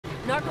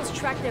Narcos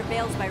track their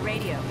bales by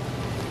radio.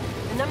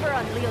 The number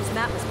on Leo's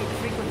map must be the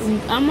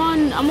frequency. I'm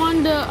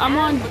on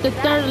the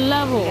third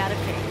level.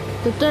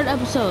 The third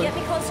episode. Get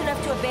me close enough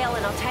to a bale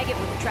and I'll tag it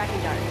with the tracking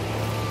dart.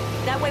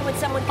 That way when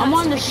someone I'm comes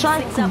on to the pick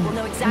shark, these things up, we'll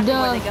know exactly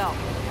where they go.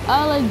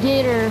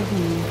 Alligator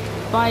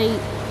bite.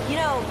 You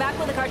know, back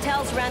when the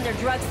cartels ran their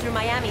drugs through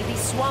Miami,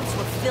 these swamps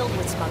were filled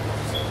with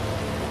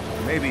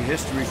smugglers. Maybe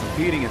history's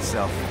repeating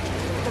itself.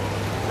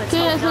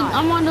 Okay, so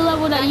I'm on the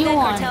level that you on.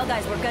 on. Cartel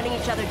guys were gunning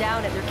each other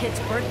down at their kids'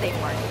 birthday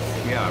parties.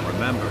 Yeah, I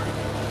remember.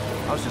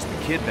 I was just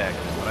a kid back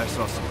then, but I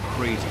saw some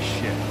crazy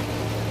shit.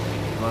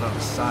 Blood on the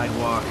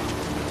sidewalk,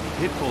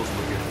 hit bulls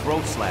with your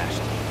throat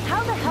slashed.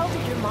 How the hell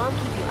did your mom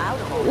keep you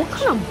out of all What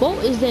kind of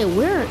boat is that?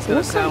 Where? It's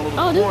gonna sound a little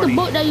Oh, this is corny. the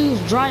boat that you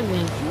was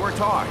driving. She worked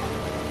hard,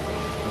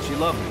 and she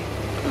loved me.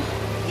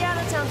 Yeah,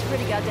 that sounds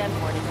pretty goddamn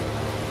corny.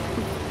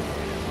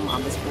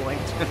 Mama's boy.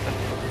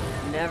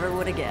 Never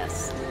would have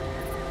guessed.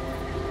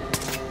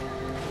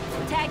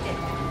 Tagged it.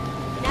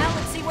 Now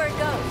let's see where it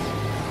goes.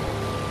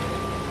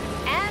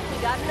 And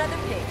we got another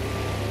pig.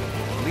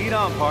 Lead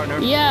on, partner.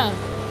 Yeah.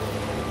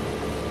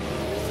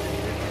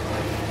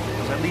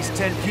 There's at least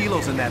 10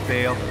 kilos in that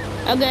bale.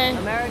 Okay.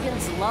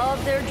 Americans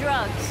love their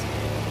drugs.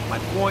 My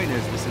point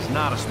is, this is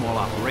not a small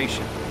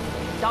operation.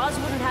 Dawes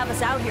wouldn't have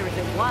us out here if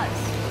it was.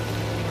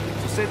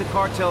 So say the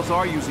cartels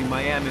are using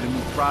Miami to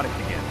move product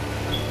again.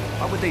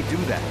 Why would they do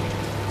that?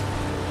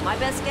 My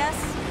best guess?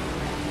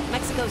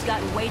 Mexico's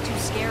gotten way too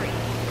scary.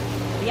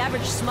 The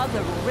average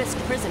smuggler will risk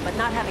prison, but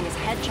not having his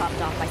head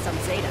chopped off by some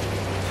Zeta.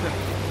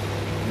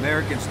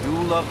 Americans do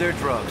love their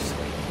drugs.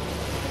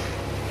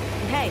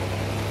 And hey,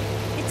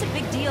 it's a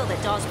big deal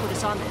that Dawes put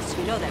us on this.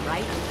 You know that,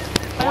 right?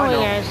 By the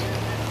way, guys.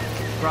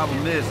 The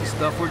problem is, the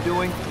stuff we're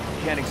doing,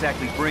 we can't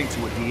exactly bring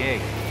to a DA.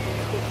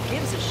 Who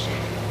gives a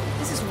shit?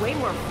 This is way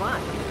more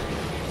fun.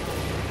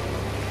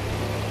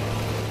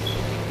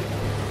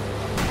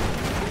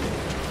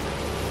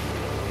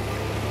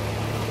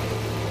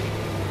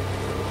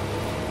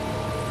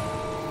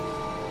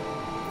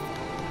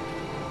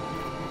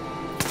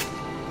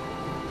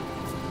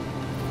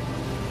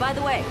 By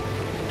the way,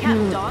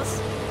 Captain Dawes,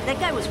 that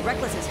guy was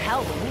reckless as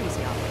hell when he was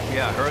young.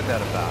 Yeah, I heard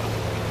that about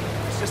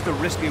him. It's just a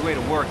risky way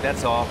to work,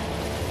 that's all.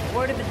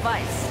 Word of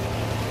advice.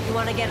 You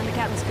want to get on the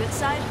captain's good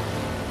side?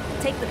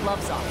 Take the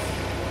gloves off.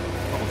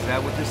 Oh, is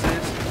that what this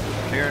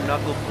is?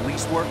 Bare-knuckle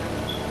police work?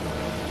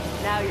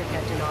 Now you're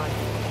catching on.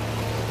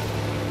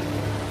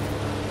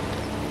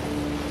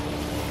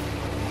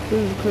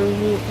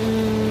 Crazy.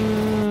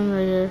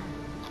 Right here.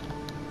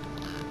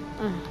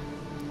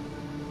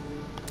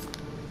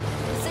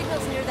 The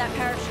signal's near that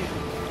parachute.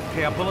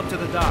 Okay, I'll pull up to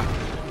the dock.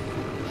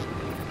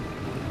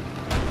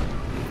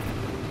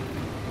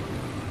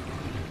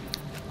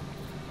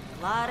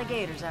 A lot of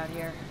gators out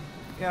here.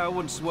 Yeah, I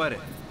wouldn't sweat it.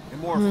 They're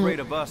more afraid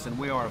of us than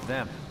we are of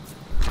them.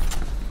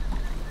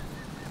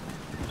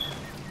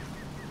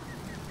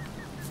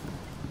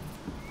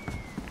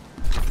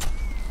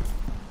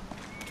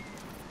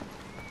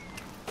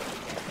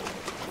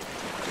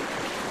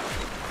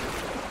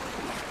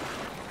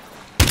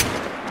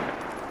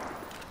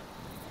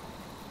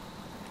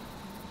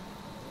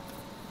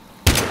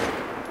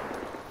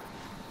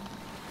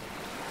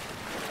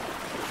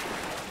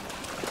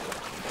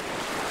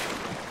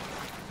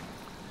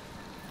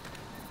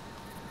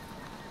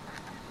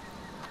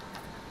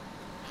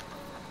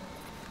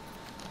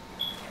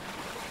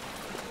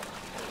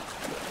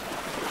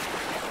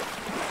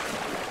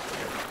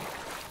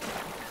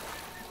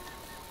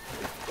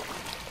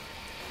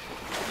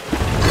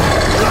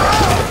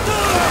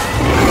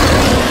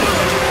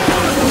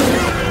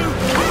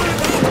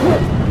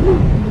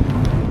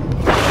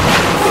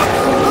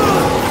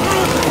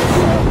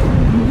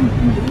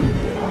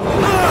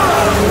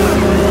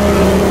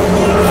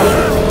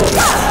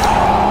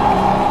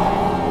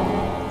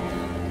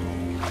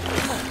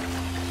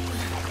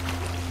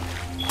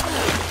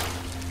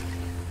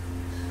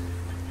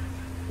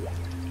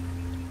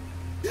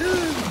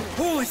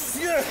 Holy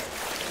shit!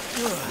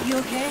 You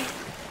okay?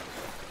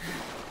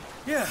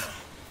 Yeah,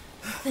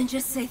 Then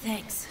just say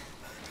thanks.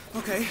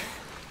 okay.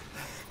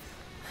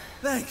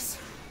 Thanks.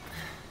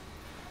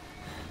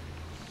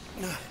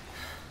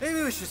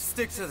 Maybe we should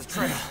stick to the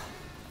trail.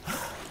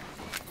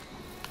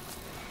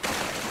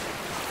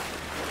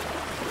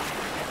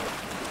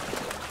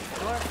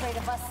 More afraid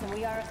of us than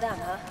we are of them,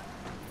 huh?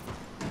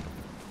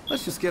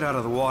 Let's just get out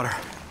of the water.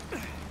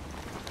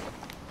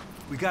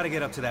 We gotta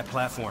get up to that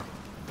platform.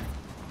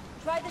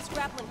 Try this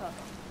grappling hook.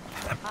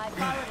 I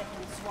borrowed it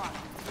from SWAT.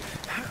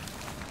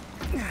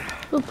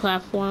 What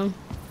platform?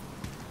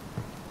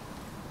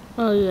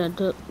 Oh yeah,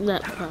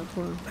 that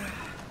platform.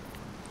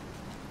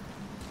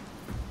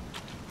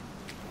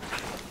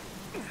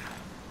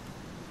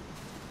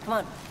 Come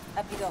on,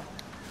 up you go.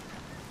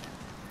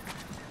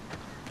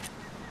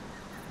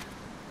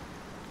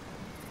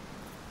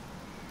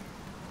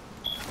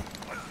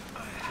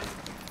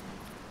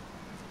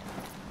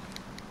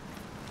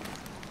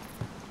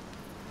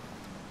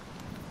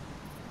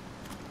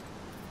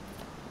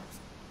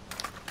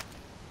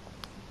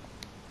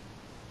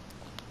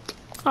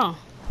 Oh.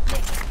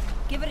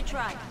 Give it a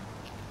try.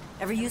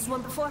 Ever used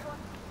one before?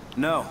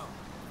 No.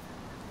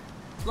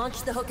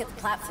 Launch the hook at the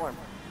platform.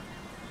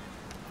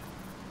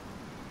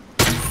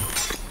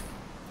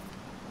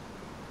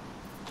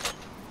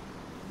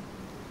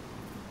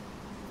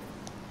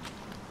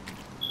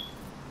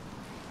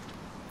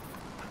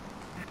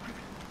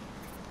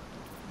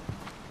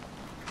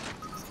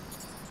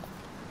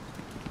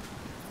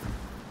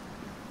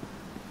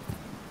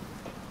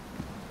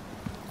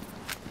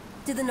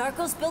 Did the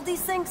narcos build these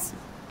things?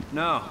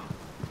 No.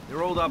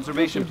 They're old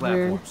observation This is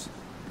weird. platforms.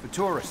 For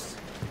tourists.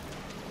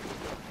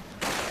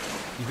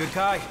 You good,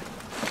 Kai?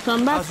 So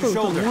I'm back How's your for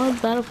shoulder? more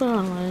Battlefield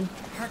Online.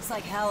 Hurts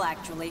like hell,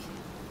 actually.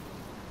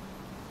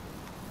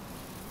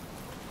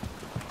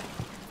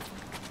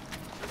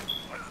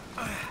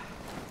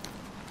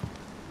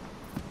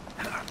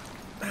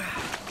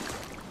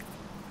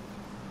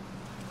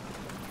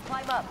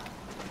 Climb up.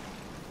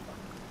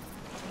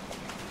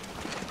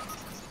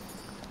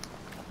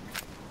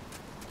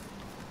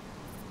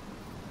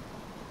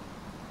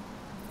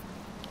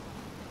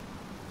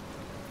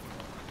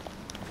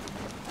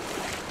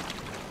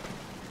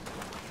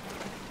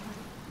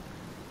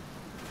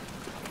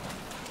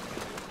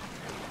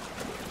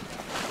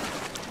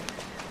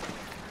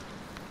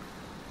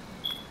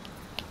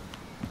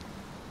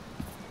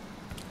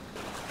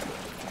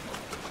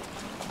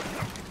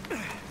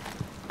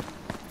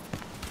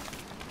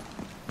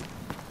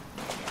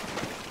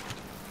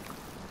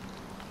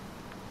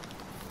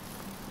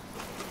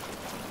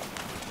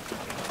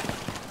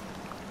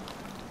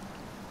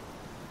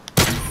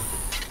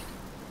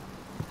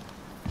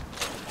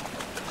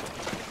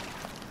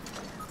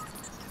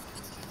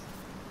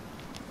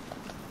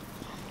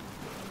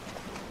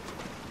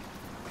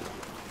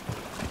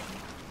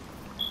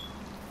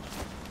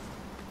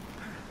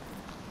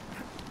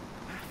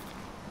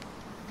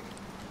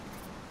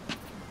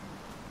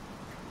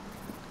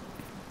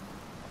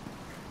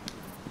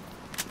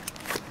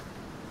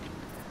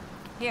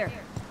 Here.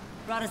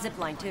 Brought a zip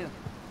line, too.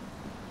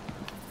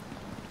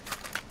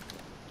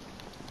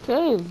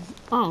 Okay.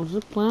 Oh,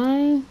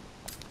 zipline.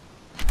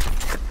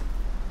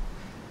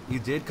 You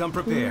did come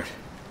prepared.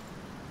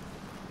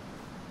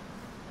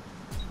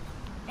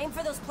 Aim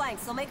for those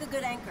planks. They'll make a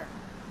good anchor.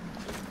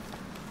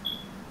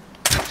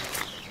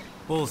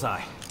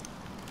 Bullseye.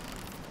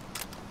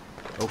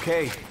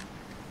 Okay.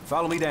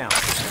 Follow me down.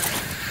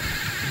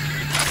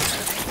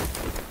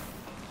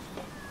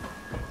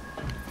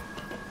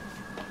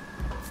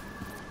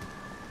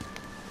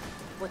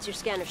 What's your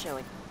scanner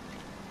showing?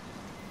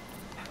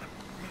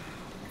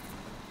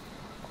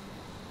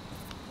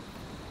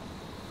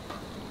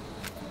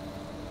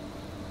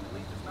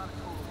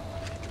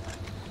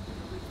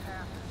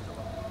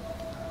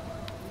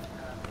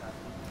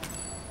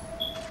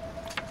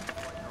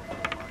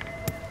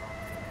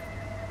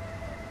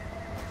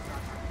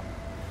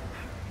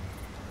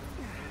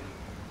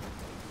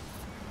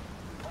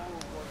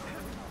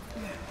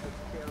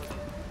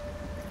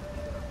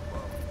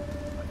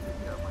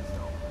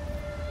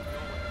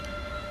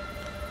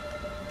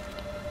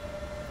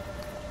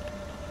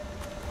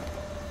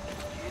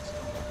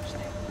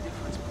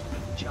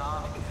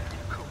 Job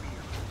and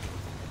career.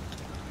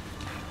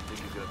 Think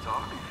he's gonna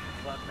talk?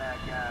 Fuck that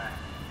guy.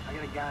 I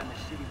got a guy in the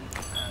city we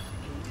can pass the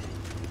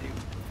keys. Dude.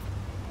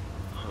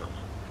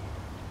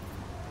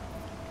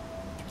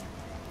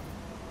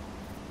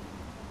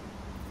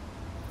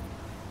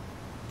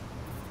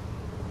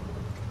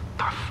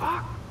 The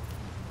fuck?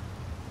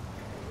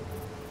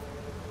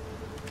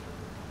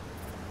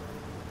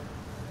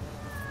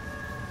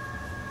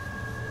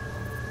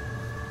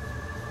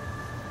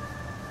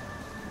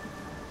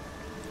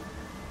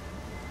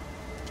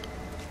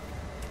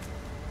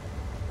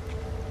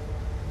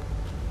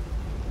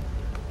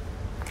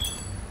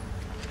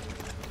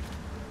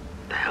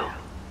 The hell?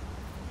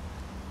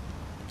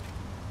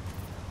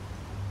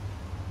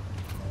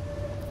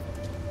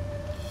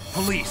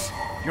 Police,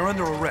 you're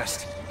under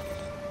arrest.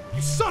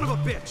 You son of a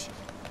bitch!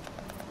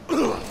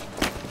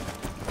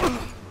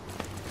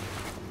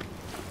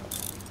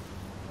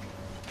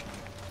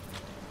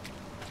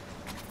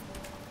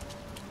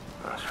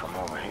 That's from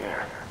over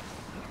here.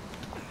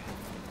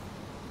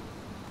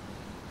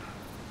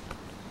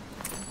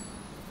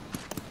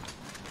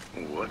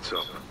 What's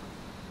up?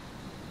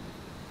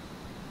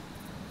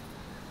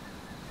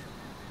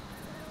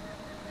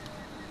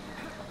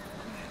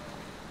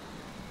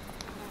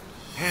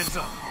 Hands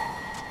up.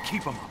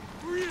 Keep them up.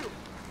 For you!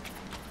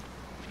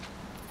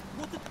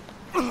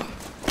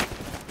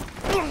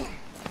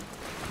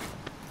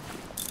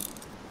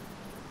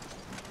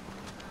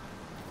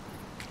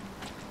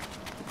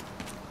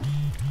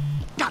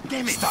 God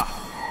damn it! Stop.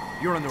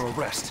 You're under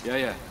arrest.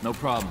 Yeah, no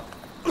problem.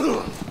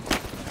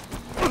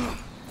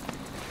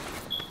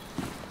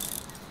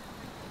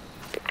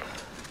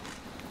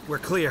 We're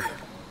clear.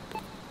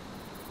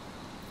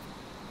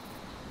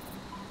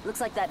 Looks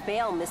like that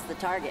bale missed the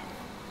target.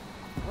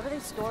 What are they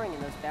storing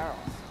in those barrels?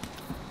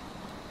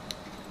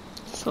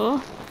 So,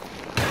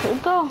 here we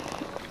go.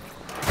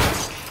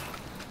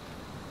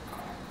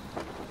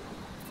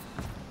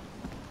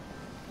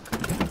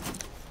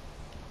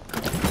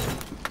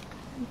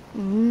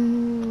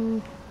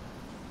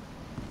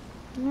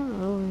 Not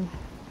really.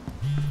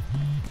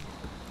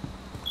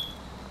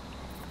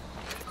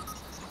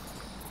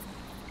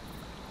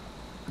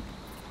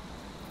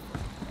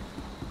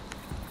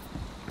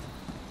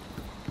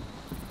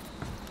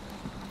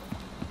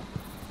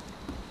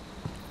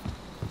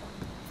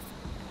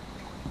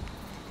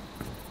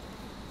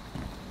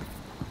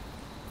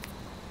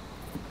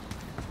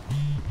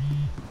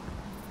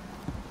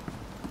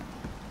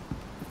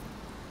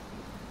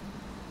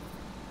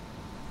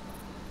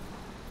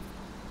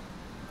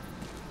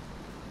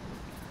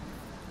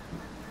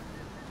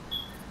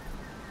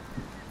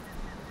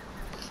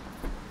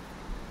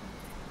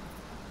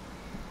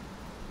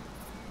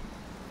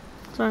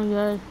 Sorry,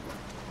 guys.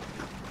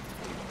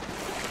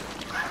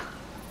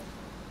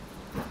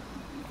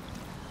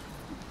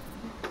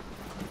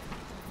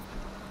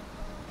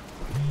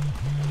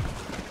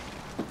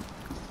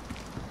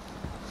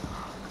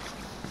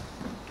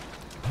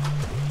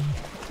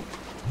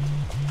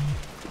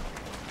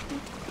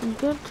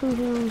 Get to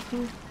here.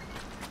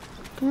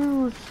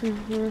 What's in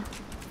here?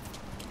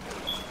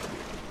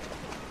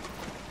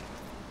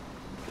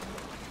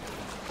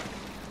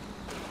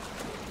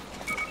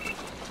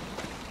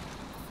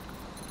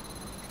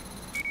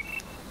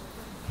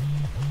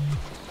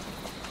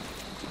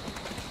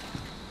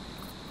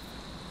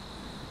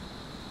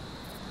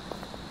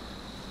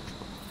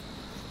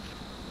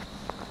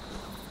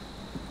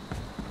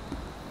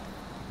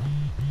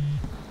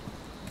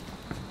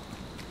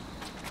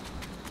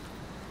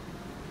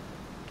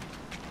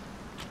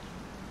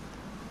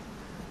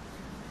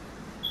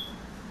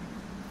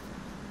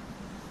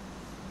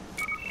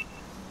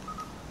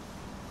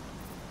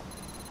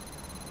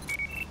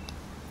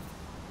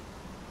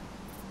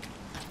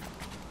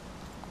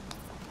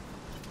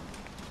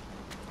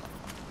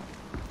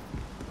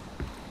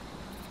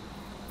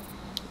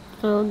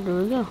 So there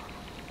we go.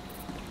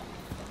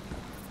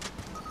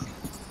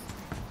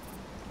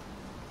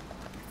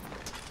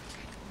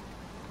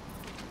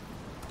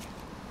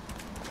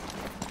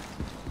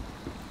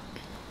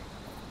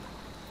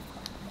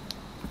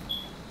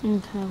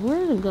 Okay,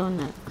 where to go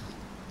next?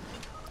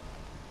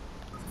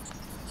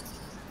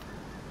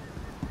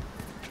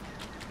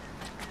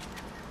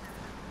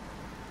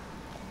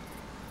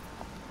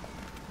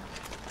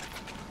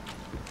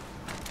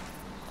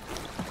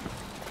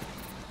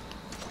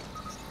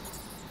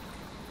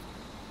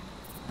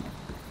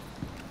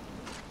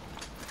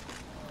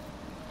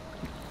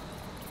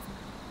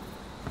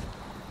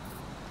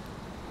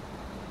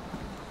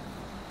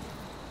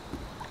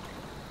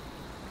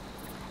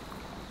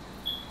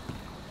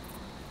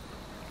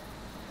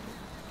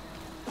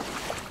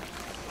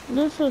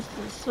 This is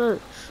the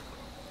search.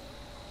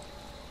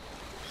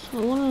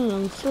 So what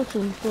am I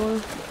searching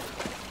for?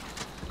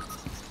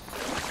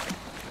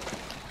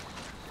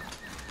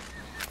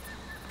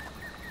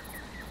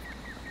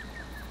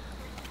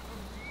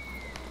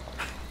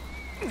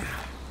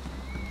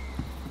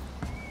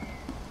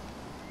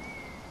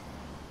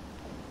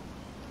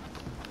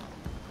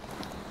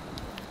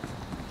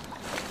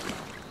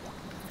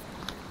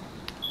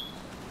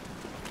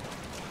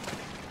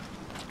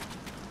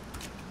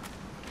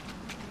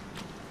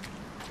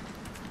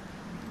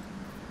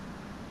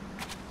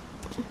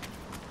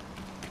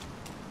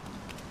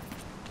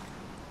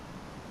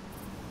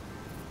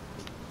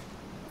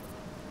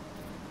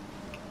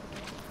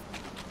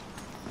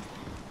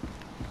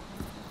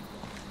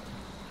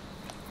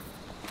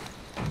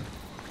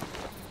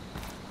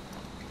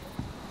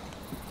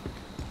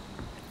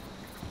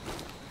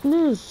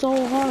 This is so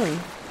hard.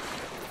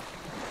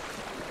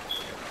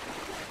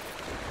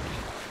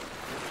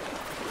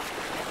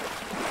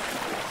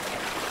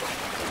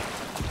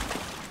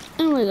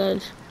 Anyway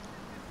guys,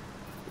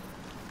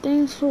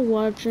 thanks for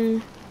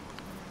watching.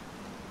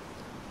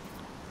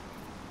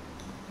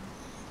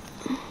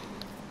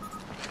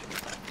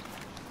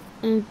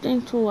 And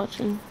thanks for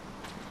watching.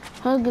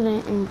 Have a good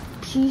night and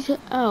peace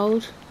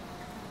out.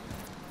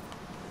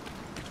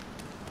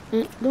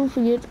 And don't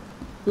forget,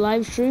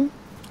 live stream.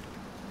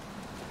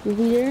 You'll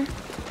be there.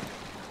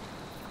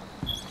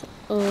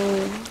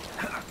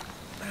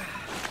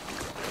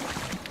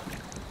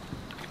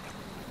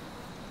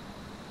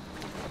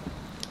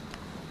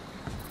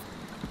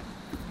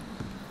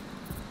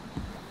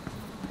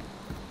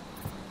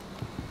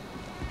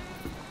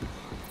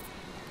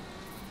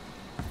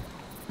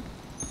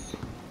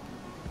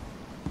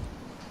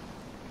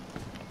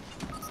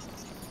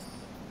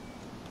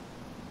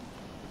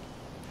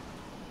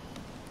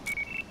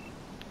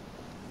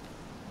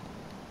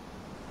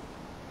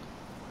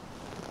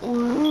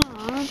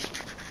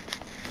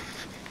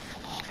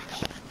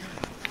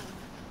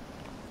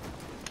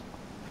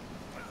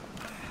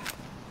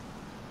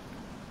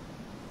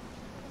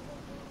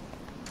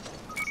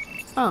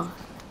 Oh,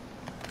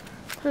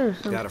 here's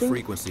something. Got a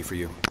frequency for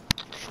you.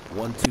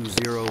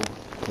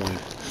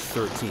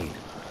 120.13.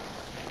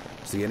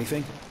 See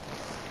anything?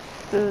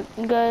 You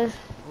guys.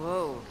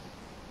 Whoa.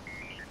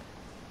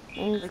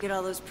 Look at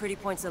all those pretty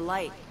points of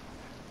light.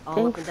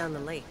 All up and down the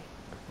lake.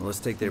 Well, let's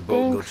take their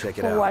boat and go check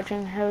it out. Thanks for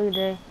watching. Have a good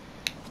day.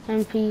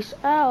 And peace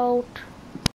out.